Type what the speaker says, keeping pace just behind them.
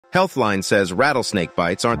Healthline says rattlesnake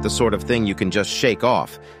bites aren't the sort of thing you can just shake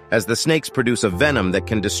off, as the snakes produce a venom that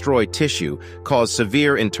can destroy tissue, cause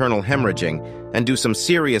severe internal hemorrhaging, and do some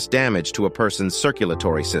serious damage to a person's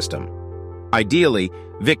circulatory system. Ideally,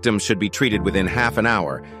 victims should be treated within half an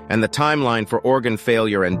hour, and the timeline for organ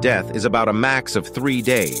failure and death is about a max of 3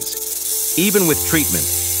 days. Even with treatment,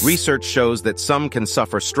 research shows that some can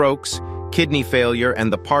suffer strokes, kidney failure,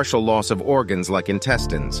 and the partial loss of organs like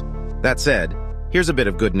intestines. That said, here's a bit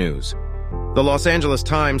of good news. The Los Angeles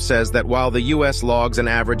Times says that while the U.S. logs an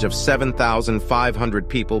average of 7,500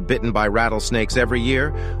 people bitten by rattlesnakes every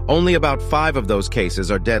year, only about 5 of those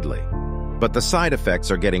cases are deadly. But the side effects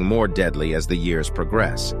are getting more deadly as the years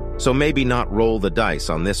progress, so maybe not roll the dice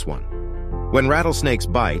on this one. When rattlesnakes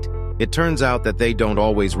bite, it turns out that they don't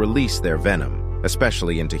always release their venom,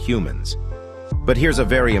 especially into humans. But here's a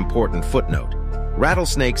very important footnote.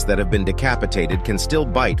 Rattlesnakes that have been decapitated can still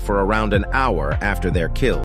bite for around an hour after they're killed.